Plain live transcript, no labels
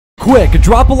Quick,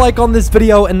 drop a like on this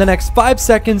video in the next 5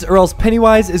 seconds or else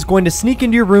Pennywise is going to sneak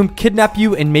into your room, kidnap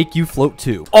you, and make you float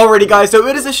too. Alrighty guys, so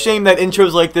it is a shame that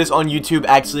intros like this on YouTube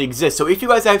actually exist. So if you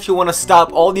guys actually want to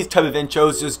stop all these type of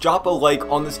intros, just drop a like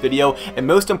on this video and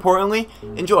most importantly,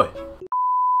 enjoy.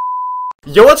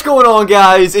 Yo, what's going on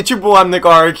guys? It's your boy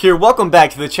NickArg here. Welcome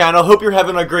back to the channel. Hope you're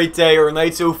having a great day or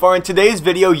night so far. In today's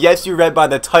video, yes, you read by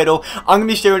the title, I'm going to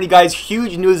be sharing you guys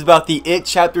huge news about the It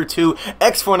Chapter 2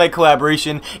 X Fortnite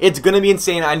collaboration. It's going to be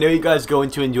insane. I know you guys are going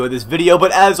to enjoy this video,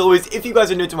 but as always, if you guys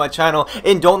are new to my channel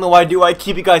and don't know what I do, I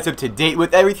keep you guys up to date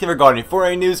with everything regarding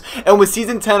Fortnite news. And with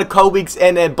Season 10 a couple weeks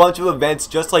and a bunch of events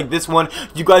just like this one,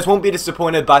 you guys won't be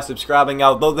disappointed by subscribing. I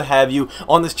would love to have you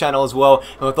on this channel as well.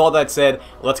 And with all that said,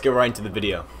 let's get right into the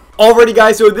video. Alrighty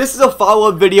guys, so this is a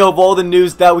follow-up video of all the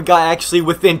news that we got actually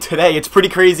within today. It's pretty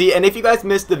crazy, and if you guys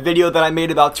missed the video that I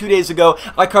made about 2 days ago,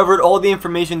 I covered all the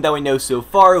information that we know so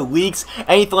far, leaks,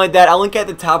 anything like that. I'll link at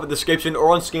the top of the description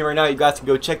or on screen right now. You guys can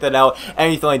go check that out,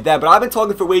 anything like that. But I've been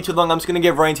talking for way too long. I'm just going to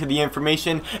get right into the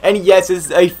information, and yes,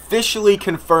 it's officially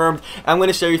confirmed. I'm going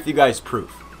to share with you guys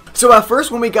proof. So at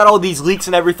first, when we got all these leaks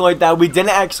and everything like that, we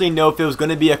didn't actually know if it was going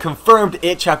to be a confirmed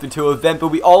It Chapter 2 event, but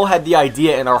we all had the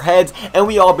idea in our heads, and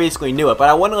we all basically knew it. But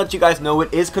I want to let you guys know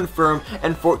it is confirmed,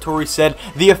 and Fort Tory said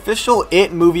the official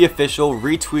It movie official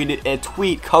retweeted a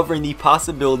tweet covering the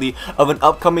possibility of an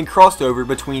upcoming crossover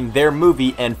between their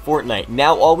movie and Fortnite.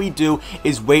 Now, all we do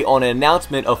is wait on an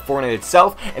announcement of Fortnite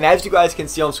itself, and as you guys can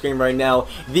see on screen right now,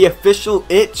 the official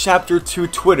It Chapter 2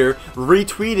 Twitter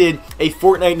retweeted a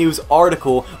Fortnite news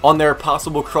article on their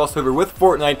possible crossover with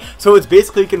Fortnite, so it's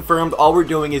basically confirmed. All we're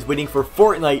doing is waiting for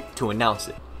Fortnite to announce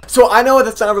it. So I know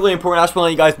that's not really important. I just want to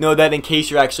let you guys know that in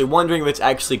case you're actually wondering if it's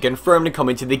actually confirmed and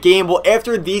coming to the game. Well,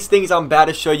 after these things I'm about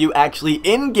to show you actually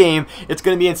in game, it's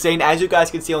going to be insane. As you guys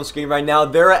can see on screen right now,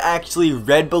 there are actually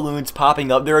red balloons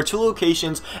popping up. There are 2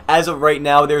 locations as of right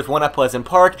now. There's one at Pleasant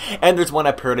Park and there's one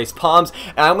at Paradise Palms.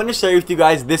 And I'm going to share with you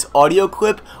guys this audio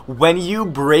clip. When you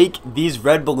break these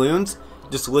red balloons,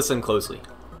 just listen closely.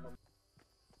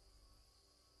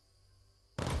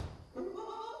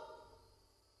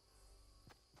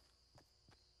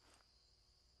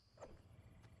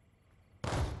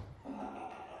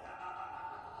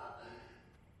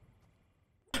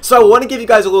 So I want to give you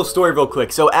guys a little story real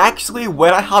quick. So actually,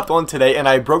 when I hopped on today and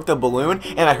I broke the balloon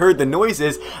and I heard the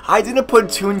noises, I didn't put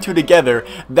 2 and 2 together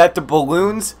that the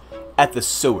balloon's at the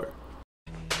sewer.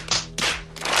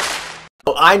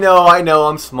 I know,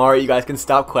 I'm smart. You guys can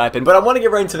stop clapping. But I want to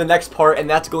get right into the next part, and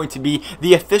that's going to be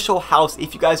the official house.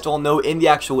 If you guys don't know, in the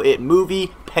actual It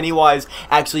movie, Pennywise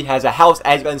actually has a house,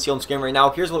 as you guys can see on screen right now.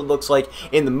 Here's what it looks like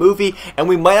in the movie, and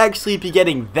we might actually be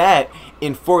getting that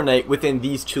in Fortnite within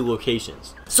these 2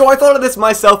 locations. So I thought of this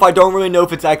myself. I don't really know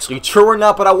if it's actually true or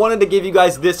not, but I wanted to give you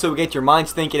guys this so we get your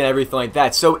minds thinking and everything like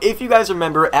that. So if you guys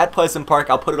remember, at Pleasant Park,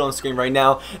 I'll put it on the screen right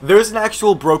now, there's an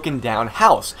actual broken down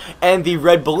house, and the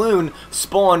red balloon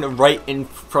spawned right in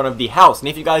front of the house. And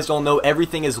if you guys don't know,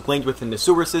 everything is linked within the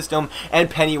sewer system and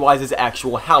Pennywise's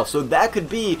actual house. So that could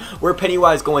be where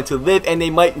Pennywise is going to live, and they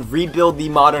might rebuild the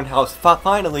modern house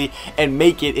finally and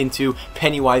make it into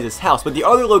Pennywise's house. But the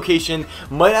other location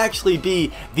might actually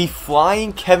be the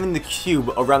flying Kevin the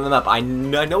Cube around the map. I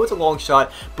know it's a long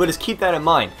shot, but just keep that in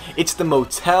mind. It's the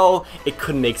motel. It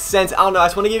couldn't make sense. I don't know. I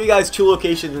just want to give you guys 2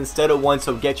 locations instead of 1,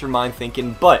 so get your mind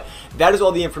thinking. But that is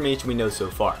all the information we know so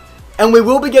far. And we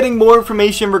will be getting more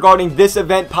information regarding this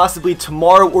event possibly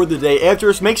tomorrow or the day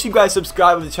after. So make sure you guys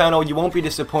subscribe to the channel. You won't be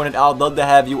disappointed. I'd love to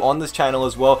have you on this channel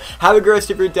as well. Have a great rest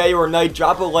of your day or night.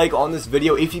 Drop a like on this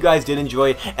video if you guys did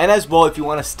enjoy. And as well, if you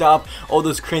want to stop all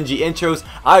those cringy intros,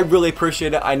 I really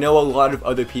appreciate it. I know a lot of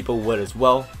other people would as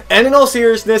well. And in all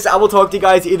seriousness, I will talk to you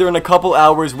guys either in a couple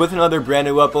hours with another brand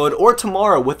new upload or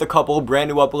tomorrow with a couple brand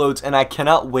new uploads. And I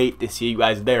cannot wait to see you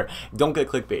guys there. Don't get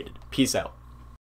clickbaited. Peace out.